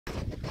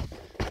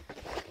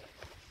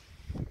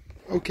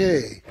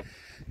Okay,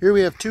 here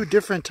we have two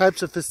different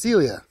types of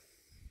Phacelia.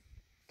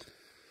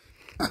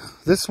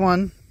 This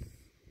one,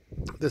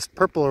 this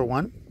purpler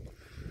one,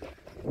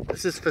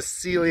 this is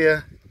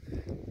Phacelia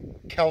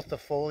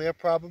tanacetifolia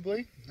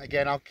probably.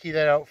 Again, I'll key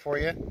that out for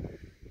you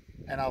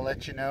and I'll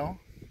let you know.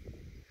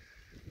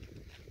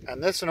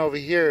 And this one over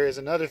here is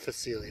another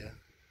Phacelia.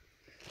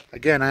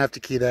 Again, I have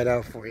to key that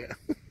out for you.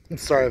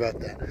 Sorry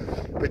about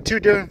that. But two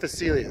different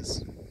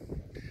Phacelias.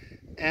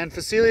 And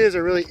Phacelias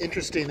are really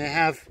interesting. They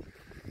have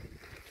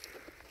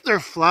their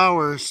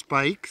flower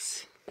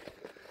spikes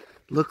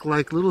look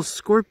like little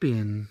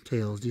scorpion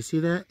tails. Do you see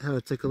that? How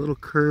it's like a little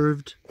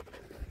curved,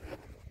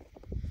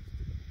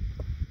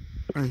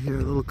 right here,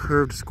 a little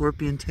curved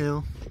scorpion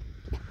tail.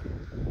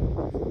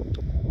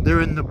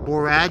 They're in the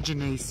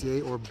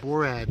Boraginaceae or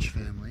borage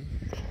family.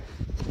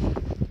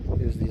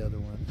 Here's the other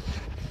one.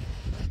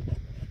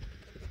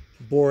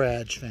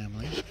 Borage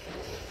family.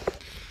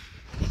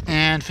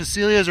 And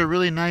Phacelias are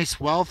really nice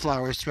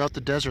wildflowers throughout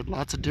the desert.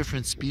 Lots of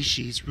different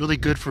species. Really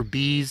good for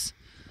bees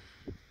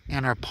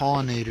and our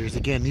pollinators.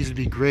 Again, these would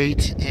be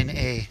great in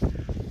a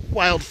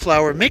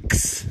wildflower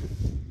mix.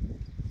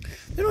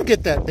 They don't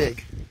get that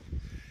big.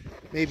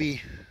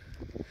 Maybe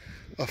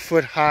a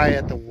foot high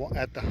at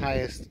the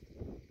highest.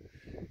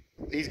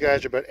 These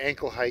guys are about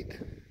ankle height.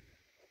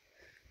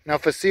 Now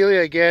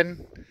Phacelia,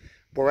 again,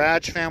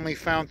 borage family,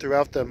 found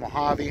throughout the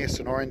Mojave and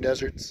Sonoran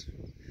deserts.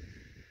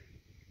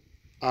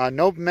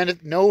 No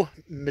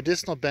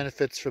medicinal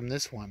benefits from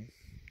this one.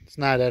 It's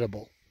not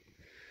edible.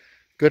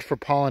 Good for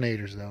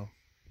pollinators though.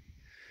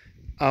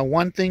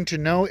 One thing to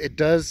know, it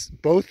does,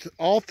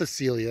 all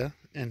Phacelia,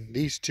 and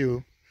these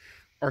two,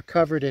 are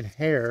covered in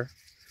hair.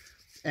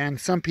 And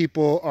some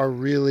people are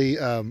really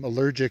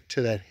allergic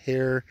to that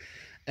hair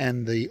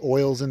and the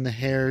oils in the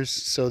hairs,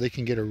 so they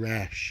can get a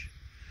rash.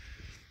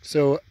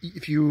 So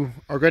if you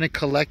are going to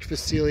collect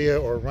Phacelia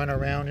or run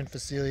around in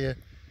Phacelia,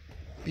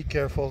 be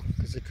careful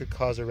because it could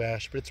cause a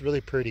rash, but it's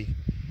really pretty.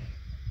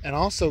 And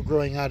also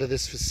growing out of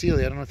this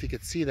Phacelia, I don't know if you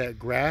could see that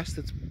grass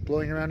that's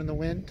blowing around in the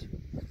wind.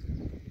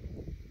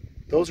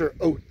 Those are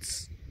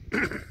oats.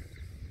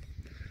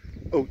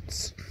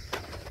 Oats.